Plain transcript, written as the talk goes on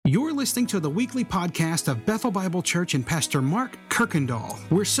You're listening to the weekly podcast of Bethel Bible Church and Pastor Mark Kirkendall.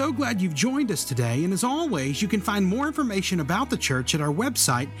 We're so glad you've joined us today, and as always, you can find more information about the church at our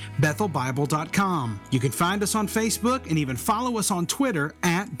website, bethelbible.com. You can find us on Facebook and even follow us on Twitter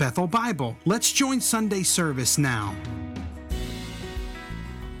at Bethel Bible. Let's join Sunday service now.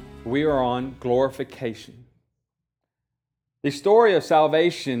 We are on glorification. The story of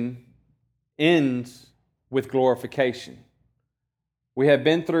salvation ends with glorification. We have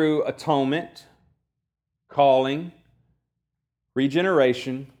been through atonement, calling,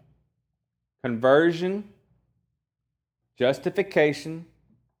 regeneration, conversion, justification,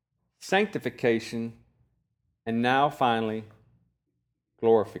 sanctification, and now finally,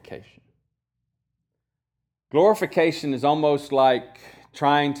 glorification. Glorification is almost like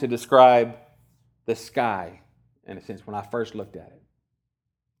trying to describe the sky, in a sense, when I first looked at it.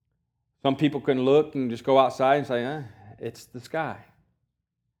 Some people can look and just go outside and say, it's the sky.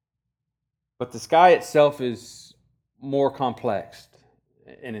 But the sky itself is more complex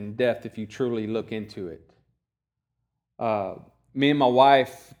and in depth if you truly look into it. Me and my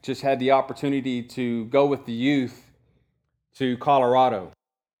wife just had the opportunity to go with the youth to Colorado,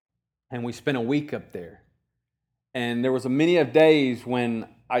 and we spent a week up there. And there was many of days when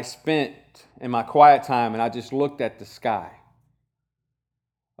I spent in my quiet time and I just looked at the sky.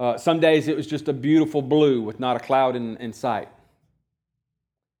 Some days it was just a beautiful blue with not a cloud in sight.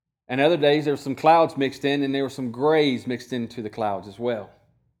 And other days there were some clouds mixed in, and there were some grays mixed into the clouds as well.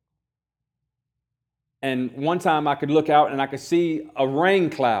 And one time I could look out and I could see a rain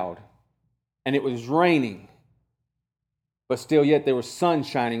cloud, and it was raining, but still yet there was sun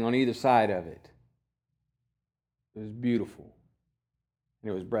shining on either side of it. It was beautiful, and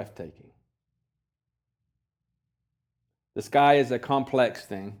it was breathtaking. The sky is a complex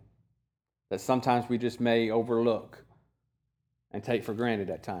thing that sometimes we just may overlook and take for granted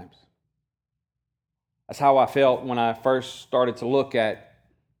at times. That's how I felt when I first started to look at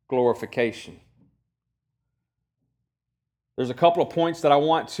glorification. There's a couple of points that I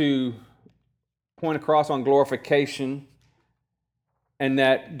want to point across on glorification, and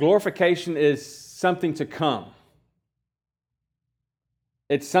that glorification is something to come.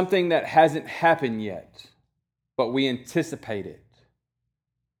 It's something that hasn't happened yet, but we anticipate it.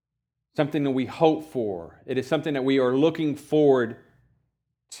 Something that we hope for. It is something that we are looking forward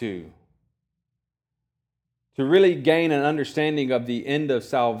to. To really gain an understanding of the end of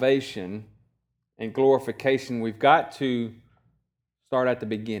salvation and glorification, we've got to start at the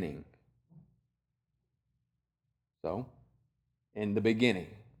beginning. So, in the beginning,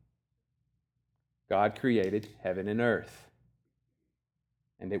 God created heaven and earth,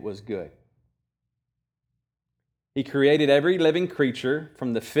 and it was good. He created every living creature,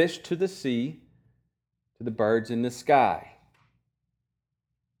 from the fish to the sea, to the birds in the sky.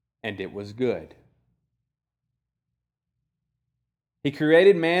 And it was good. He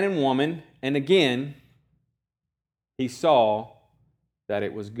created man and woman, and again, he saw that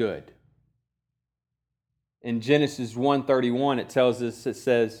it was good. In Genesis 1:31, it tells us, it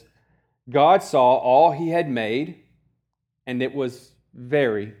says, God saw all he had made, and it was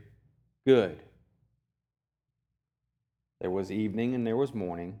very good. There was evening and there was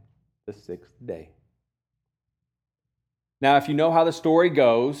morning, the sixth day. Now, if you know how the story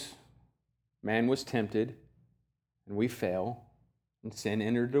goes, man was tempted, and we fell, and sin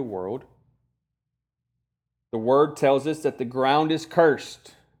entered the world. The word tells us that the ground is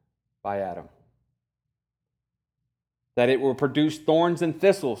cursed by Adam, that it will produce thorns and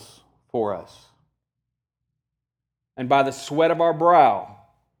thistles for us. And by the sweat of our brow,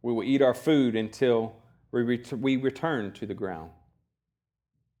 we will eat our food until we return to the ground.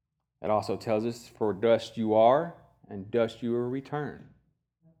 It also tells us, for dust you are, and dust you will return.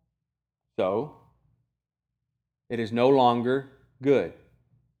 So, it is no longer good.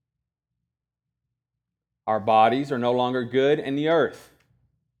 Our bodies are no longer good, and the earth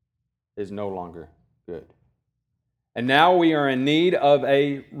is no longer good. And now we are in need of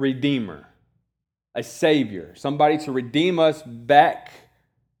a Redeemer, a Savior, somebody to redeem us back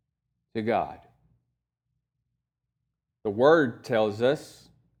to God. The Word tells us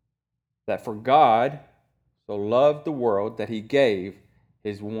that for God so loved the world that he gave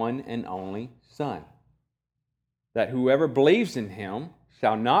his one and only Son, that whoever believes in him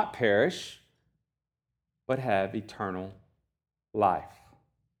shall not perish, but have eternal life.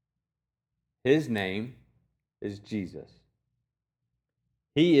 His name is Jesus.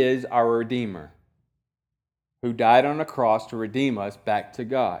 He is our Redeemer, who died on a cross to redeem us back to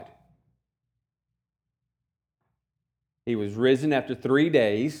God. He was risen after 3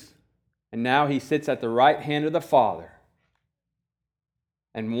 days, and now he sits at the right hand of the Father.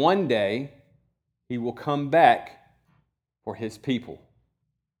 And one day, he will come back for his people.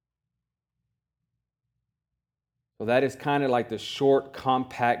 So that is kind of like the short,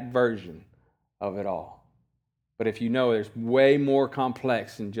 compact version of it all. But if you know, there's way more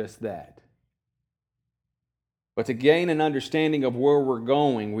complex than just that. But to gain an understanding of where we're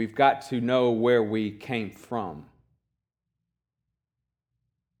going, we've got to know where we came from.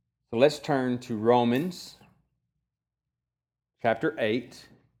 So let's turn to Romans chapter 8,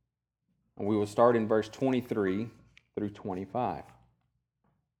 and we will start in verse 23 through 25.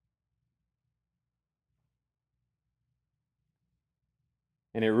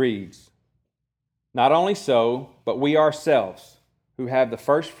 And it reads, "Not only so, but we ourselves, who have the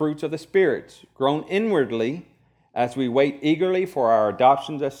first fruits of the Spirit, groan inwardly as we wait eagerly for our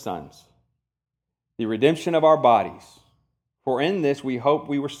adoptions as sons, the redemption of our bodies. For in this we hope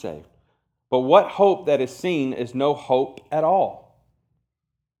we were saved. But what hope that is seen is no hope at all.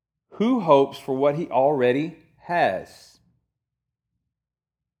 Who hopes for what he already has?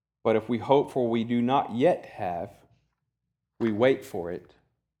 But if we hope for what we do not yet have, we wait for it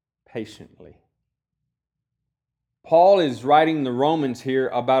patiently." Paul is writing the Romans here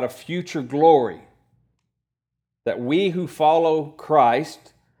about a future glory, that we who follow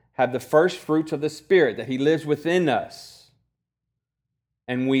Christ have the first fruits of the Spirit, that he lives within us.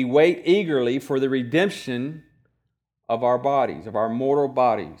 And we wait eagerly for the redemption of our bodies, of our mortal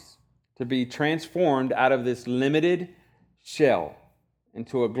bodies, to be transformed out of this limited shell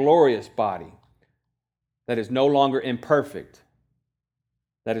into a glorious body that is no longer imperfect,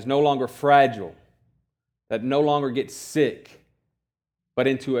 that is no longer fragile, that no longer gets sick, but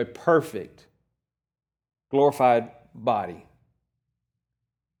into a perfect, glorified body.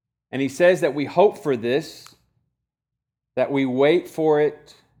 And he says that we hope for this, that we wait for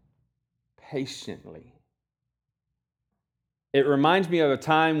it patiently. It reminds me of a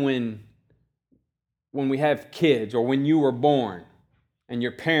time when we have kids, or when you were born and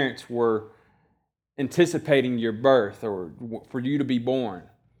your parents were anticipating your birth or for you to be born.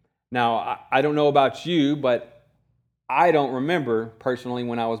 Now, I don't know about you, but I don't remember personally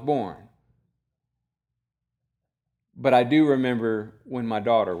when I was born. But I do remember when my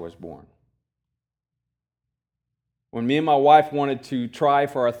daughter was born. When me and my wife wanted to try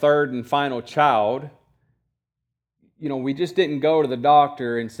for our third and final child, we just didn't go to the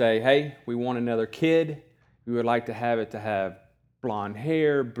doctor and say, "Hey, we want another kid. We would like to have blonde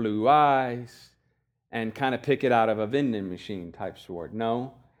hair, blue eyes," and kind of pick it out of a vending machine type sort.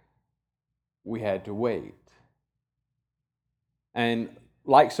 No, we had to wait. And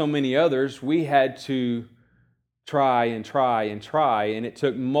like so many others, we had to try, and it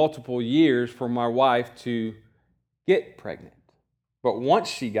took multiple years for my wife to get pregnant. But once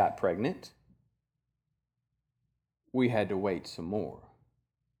she got pregnant, we had to wait some more.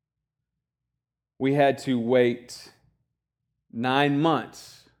 We had to wait 9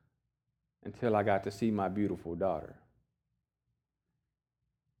 months until I got to see my beautiful daughter.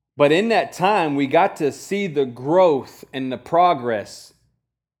 But in that time, we got to see the growth and the progress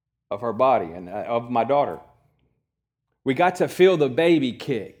of her body and of my daughter. We got to feel the baby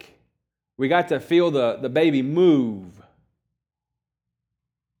kick. We got to feel the baby move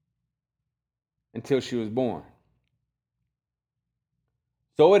until she was born.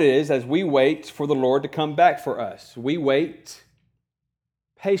 So it is as we wait for the Lord to come back for us. We wait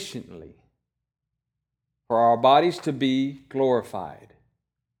patiently for our bodies to be glorified.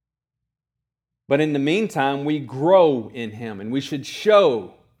 But in the meantime, we grow in Him, and we should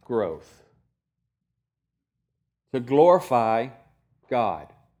show growth to glorify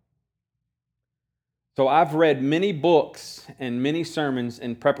God. So I've read many books and many sermons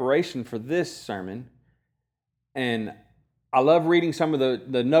in preparation for this sermon, and I love reading some of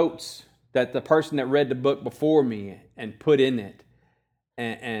the notes that the person that read the book before me and put in it.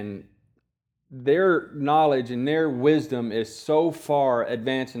 And their knowledge and their wisdom is so far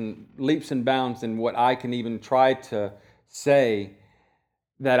advanced in leaps and bounds than what I can even try to say,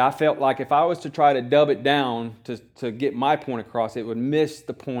 that I felt like if I was to try to dub it down to get my point across, it would miss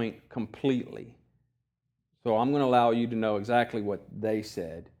the point completely. So I'm going to allow you to know exactly what they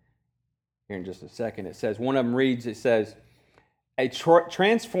said here in just a second. It says, one of them reads, it says, "A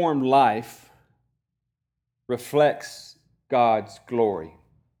transformed life reflects God's glory."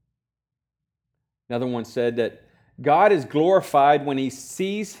 Another one said that God is glorified when He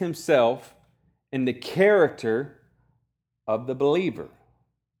sees Himself in the character of the believer.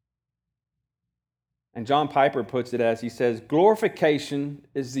 And John Piper puts it as, he says, "Glorification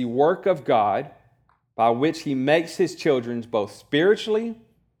is the work of God by which He makes His children both spiritually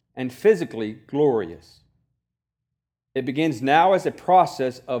and physically glorious." It begins now as a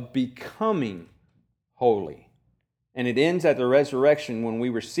process of becoming holy. And it ends at the resurrection when we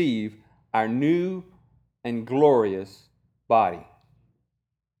receive our new and glorious body.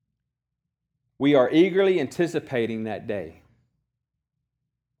 We are eagerly anticipating that day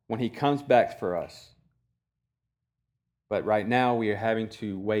when He comes back for us. But right now we are having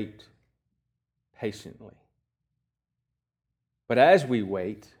to wait patiently. But as we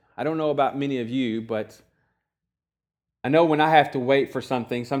wait, I don't know about many of you, but I know when I have to wait for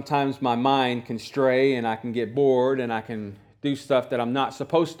something, sometimes my mind can stray and I can get bored and I can do stuff that I'm not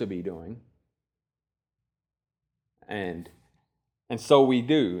supposed to be doing. And so we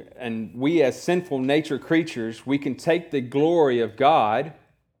do. And we as sinful nature creatures, we can take the glory of God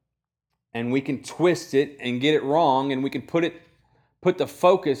and we can twist it and get it wrong, and we can put the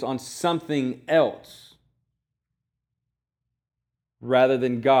focus on something else rather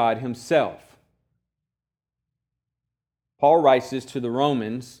than God Himself. Paul writes this to the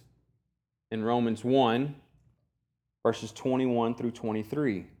Romans in Romans 1, verses 21 through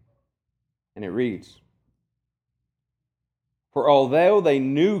 23. And it reads, "For although they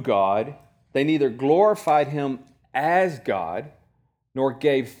knew God, they neither glorified Him as God, nor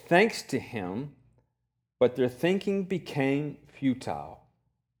gave thanks to Him, but their thinking became futile,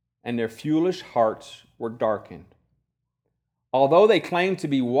 and their foolish hearts were darkened. Although they claimed to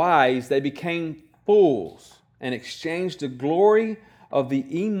be wise, they became fools, and exchanged the glory of the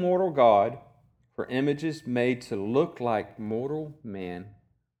immortal God for images made to look like mortal man,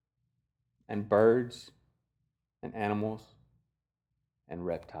 and birds, and animals, and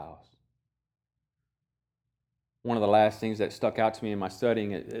reptiles." One of the last things that stuck out to me in my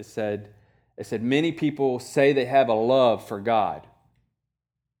studying, it said, many people say they have a love for God,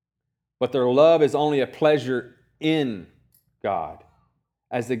 but their love is only a pleasure in God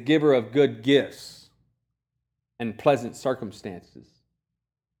as the giver of good gifts and pleasant circumstances.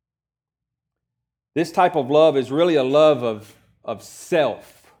 This type of love is really a love of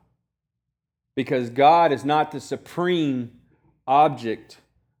self, because God is not the supreme object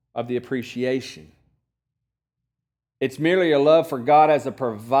of the appreciation. It's merely a love for God as a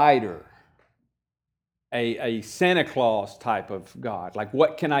provider, a Santa Claus type of God. Like,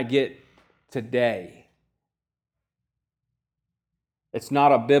 what can I get today? It's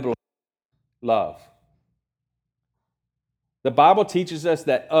not a biblical love. The Bible teaches us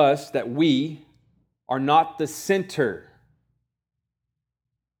that we are not the center.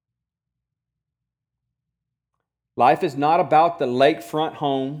 Life is not about the lakefront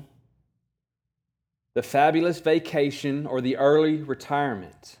home, the fabulous vacation, or the early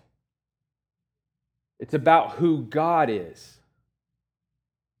retirement. It's about who God is,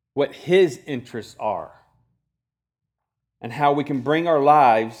 what His interests are, and how we can bring our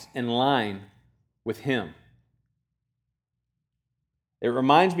lives in line with Him. It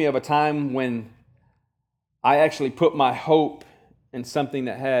reminds me of a time when I actually put my hope in something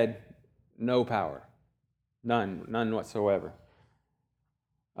that had no power, none whatsoever.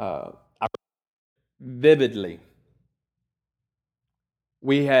 Vividly,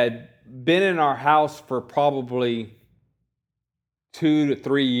 we had been in our house for probably 2 to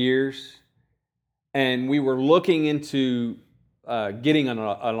 3 years, and we were looking into getting an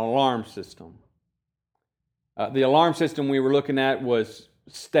alarm system. The alarm system we were looking at was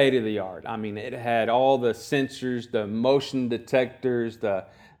state of the art. I mean, it had all the sensors, the motion detectors, the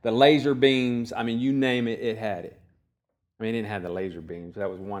laser beams. I mean, you name it, it had it. I mean, it didn't have the laser beams. That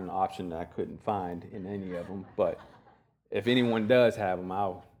was one option that I couldn't find in any of them. But if anyone does have them,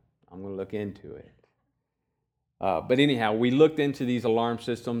 I'm going to look into it. But anyhow, we looked into these alarm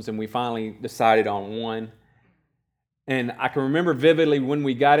systems, and we finally decided on one. And I can remember vividly when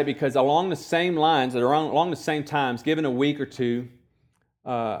we got it, because along the same lines, along the same times, given a week or two,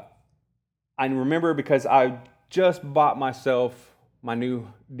 I remember because I just bought myself my new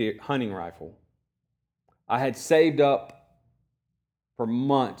hunting rifle. I had saved up for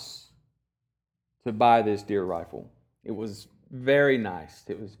months to buy this deer rifle. It was very nice.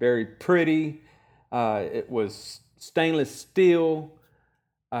 It was very pretty. It was stainless steel.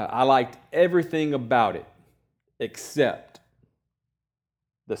 I liked everything about it except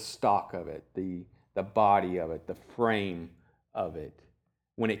the stock of it, the body of it, the frame of it.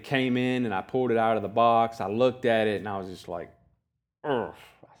 When it came in and I pulled it out of the box, I looked at it and I was just like, ugh,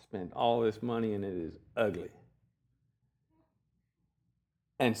 I spent all this money and it is ugly.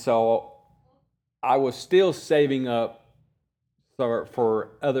 And so I was still saving up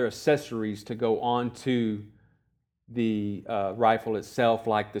for other accessories to go onto the rifle itself,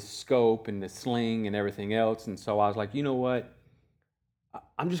 like the scope and the sling and everything else. And so I was like, you know what?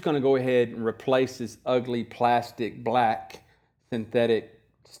 I'm just going to go ahead and replace this ugly plastic black synthetic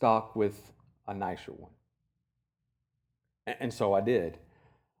stock with a nicer one. And so I did.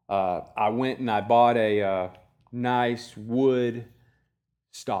 I went and I bought a nice wood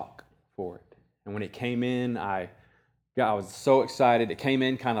stock for it. And when it came in, I was so excited. It came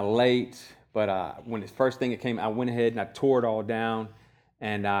in kind of late, but when the first thing it came, I went ahead and I tore it all down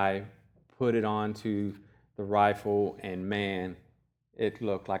and I put it onto the rifle, and man, it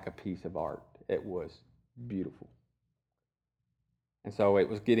looked like a piece of art. It was beautiful. And so it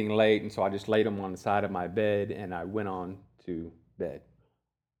was getting late, and so I just laid them on the side of my bed, and I went on to bed.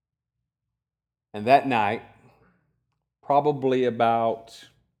 And that night, probably about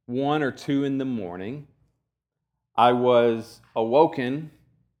 1 or 2 in the morning, I was awoken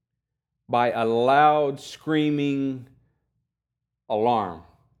by a loud screaming alarm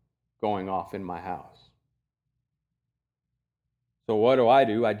going off in my house. So what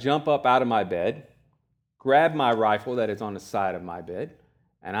do? I jump up out of my bed, grab my rifle that is on the side of my bed,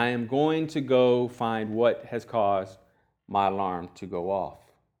 and I am going to go find what has caused my alarm to go off.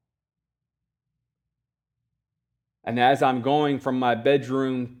 And as I'm going from my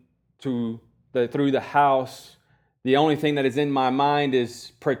bedroom through the house, the only thing that is in my mind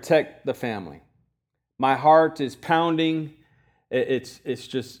is protect the family. My heart is pounding. It's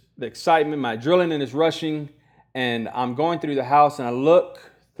just the excitement. My adrenaline is rushing. And I'm going through the house, and I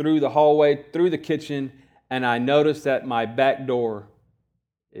look through the hallway, through the kitchen, and I notice that my back door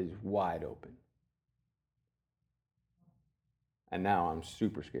is wide open. And now I'm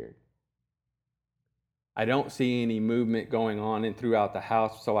super scared. I don't see any movement going on and throughout the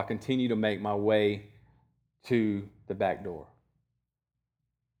house, so I continue to make my way to the back door.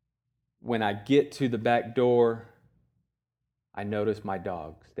 When I get to the back door, I notice my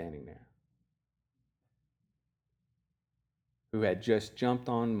dog standing there, who had just jumped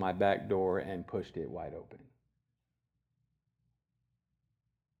on my back door and pushed it wide open.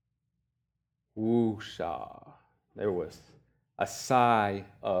 Woosha. There was a sigh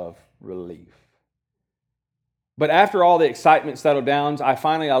of relief. But after all the excitement settled down,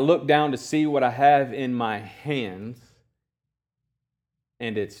 I look down to see what I have in my hands,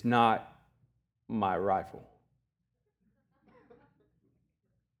 and it's not my rifle.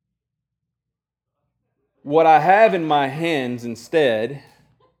 What I have in my hands instead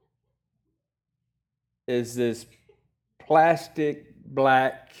is this plastic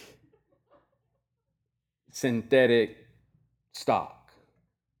black synthetic stock.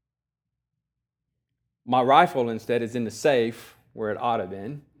 My rifle instead is in the safe where it ought to have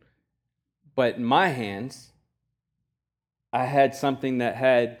been. But in my hands, I had something that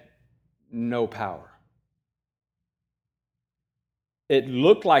had no power. It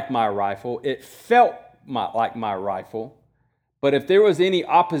looked like my rifle. It felt like my rifle. But if there was any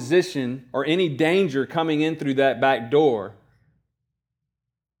opposition or any danger coming in through that back door,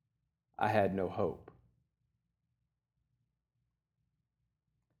 I had no hope.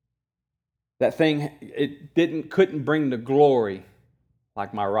 That thing, couldn't bring the glory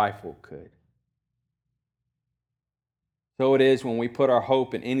like my rifle could. So it is when we put our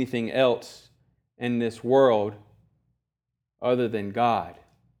hope in anything else in this world other than God.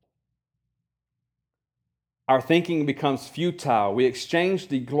 Our thinking becomes futile. We exchange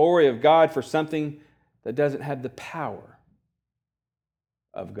the glory of God for something that doesn't have the power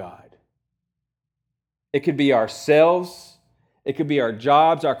of God. It could be ourselves. It could be our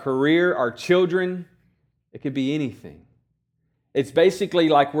jobs, our career, our children. It could be anything. It's basically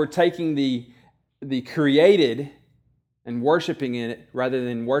like we're taking the created and worshiping in it rather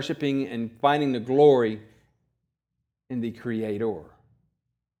than worshiping and finding the glory in the Creator.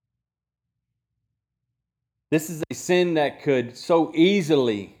 This is a sin that could so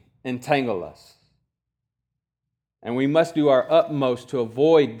easily entangle us. And we must do our utmost to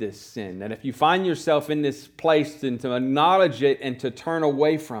avoid this sin. And if you find yourself in this place, then to acknowledge it and to turn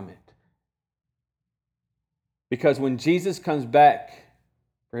away from it. Because when Jesus comes back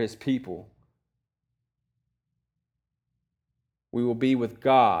for his people, we will be with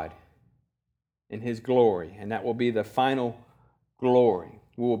God in his glory. And that will be the final glory.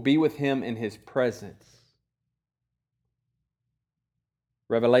 We will be with him in his presence.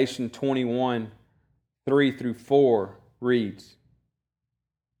 Revelation 21, 3-4 reads,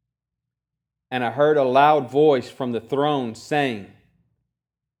 "And I heard a loud voice from the throne saying,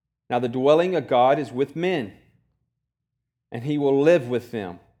 'Now the dwelling of God is with men, and he will live with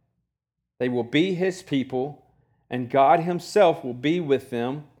them. They will be his people, and God himself will be with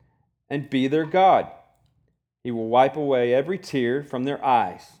them and be their God. He will wipe away every tear from their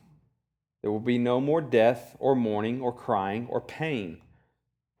eyes. There will be no more death or mourning or crying or pain,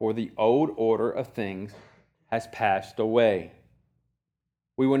 for the old order of things has passed away.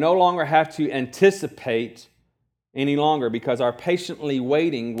 We will no longer have to anticipate any longer, because our patiently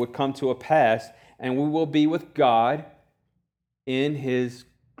waiting would come to a pass, and we will be with God in His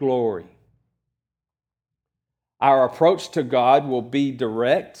glory. Our approach to God will be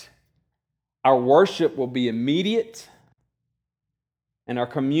direct, our worship will be immediate, and our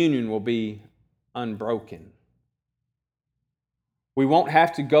communion will be unbroken. We won't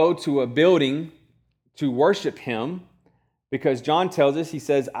have to go to a building to worship Him, because John tells us, he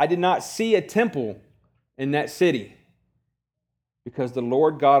says, I did not see a temple in that city, because the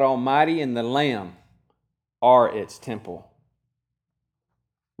Lord God Almighty and the Lamb are its temple.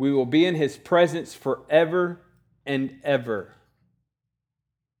 We will be in His presence forever and ever.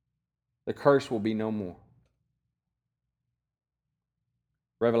 The curse will be no more.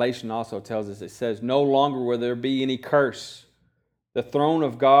 Revelation also tells us, it says, no longer will there be any curse. The throne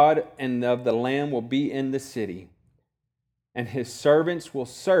of God and of the Lamb will be in the city, and His servants will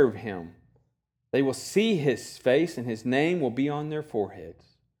serve Him. They will see His face, and His name will be on their foreheads.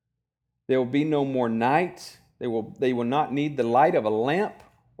 There will be no more night. They will not need the light of a lamp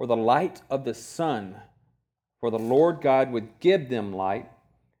or the light of the sun, for the Lord God would give them light,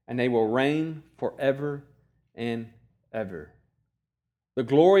 and they will reign forever and ever. The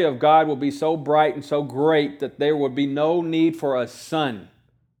glory of God will be so bright and so great that there will be no need for a sun.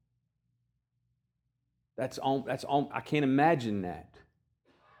 I can't imagine that.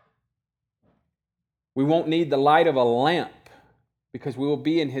 We won't need the light of a lamp, because we will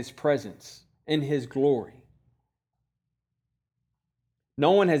be in His presence, in His glory.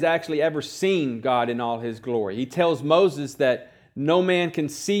 No one has actually ever seen God in all His glory. He tells Moses that no man can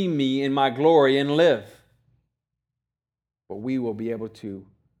see me in my glory and live. But we will be able to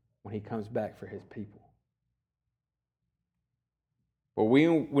when He comes back for His people. But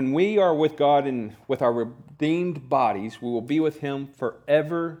when we are with God and with our redeemed bodies, we will be with Him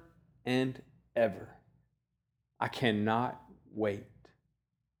forever and ever. I cannot wait.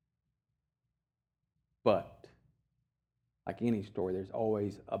 But, like any story, there's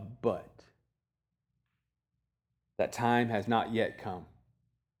always a but. That time has not yet come.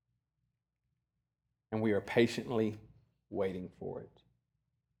 And we are patiently waiting for it.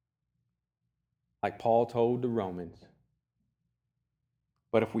 Like Paul told the Romans,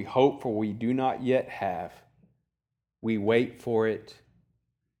 but if we hope for what we do not yet have, we wait for it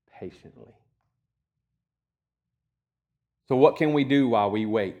patiently. So what can we do while we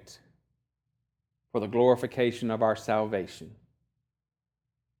wait for the glorification of our salvation?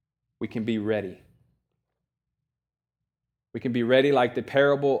 We can be ready. We can be ready like the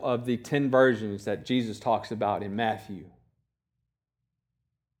parable of the 10 virgins that Jesus talks about in Matthew.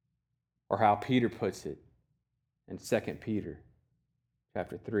 Or how Peter puts it in 2 Peter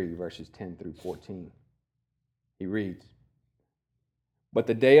chapter 3, verses 10 through 14. He reads, but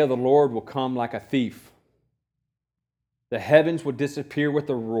the day of the Lord will come like a thief. The heavens will disappear with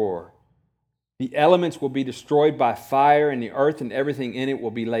a roar. The elements will be destroyed by fire, and the earth and everything in it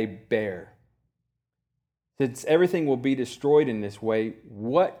will be laid bare. Since everything will be destroyed in this way,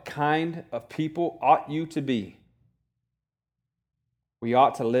 what kind of people ought you to be? We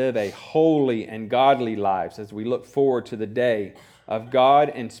ought to live a holy and godly lives as we look forward to the day of God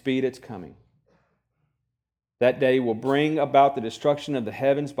and speed its coming. That day will bring about the destruction of the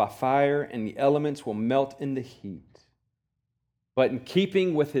heavens by fire, and the elements will melt in the heat. But in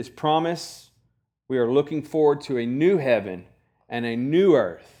keeping with His promise, we are looking forward to a new heaven and a new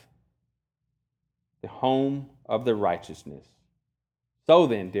earth, the home of the righteousness. So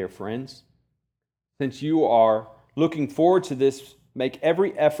then, dear friends, since you are looking forward to this, make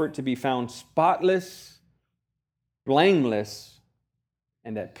every effort to be found spotless, blameless,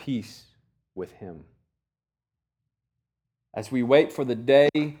 and at peace with Him. As we wait for the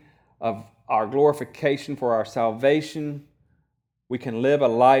day of our glorification, for our salvation, we can live a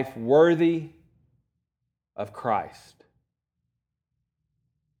life worthy of Christ.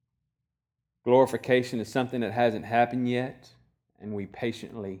 Glorification is something that hasn't happened yet, and we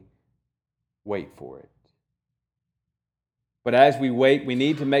patiently wait for it. But as we wait, we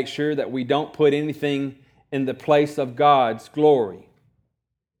need to make sure that we don't put anything in the place of God's glory.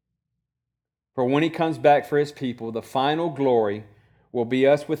 For when He comes back for His people, the final glory will be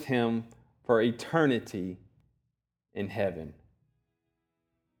us with Him for eternity in heaven.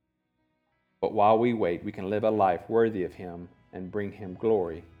 But while we wait, we can live a life worthy of Him and bring Him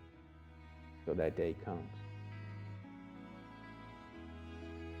glory till that day comes.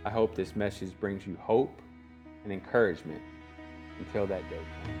 I hope this message brings you hope and encouragement until that day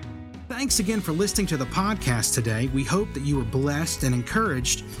comes. Thanks again for listening to the podcast today. We hope that you were blessed and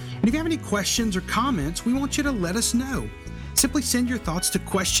encouraged. And if you have any questions or comments, we want you to let us know. Simply send your thoughts to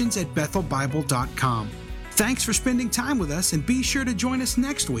questions@bethelbible.com. Thanks for spending time with us, and be sure to join us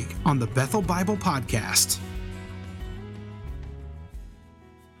next week on the Bethel Bible Podcast.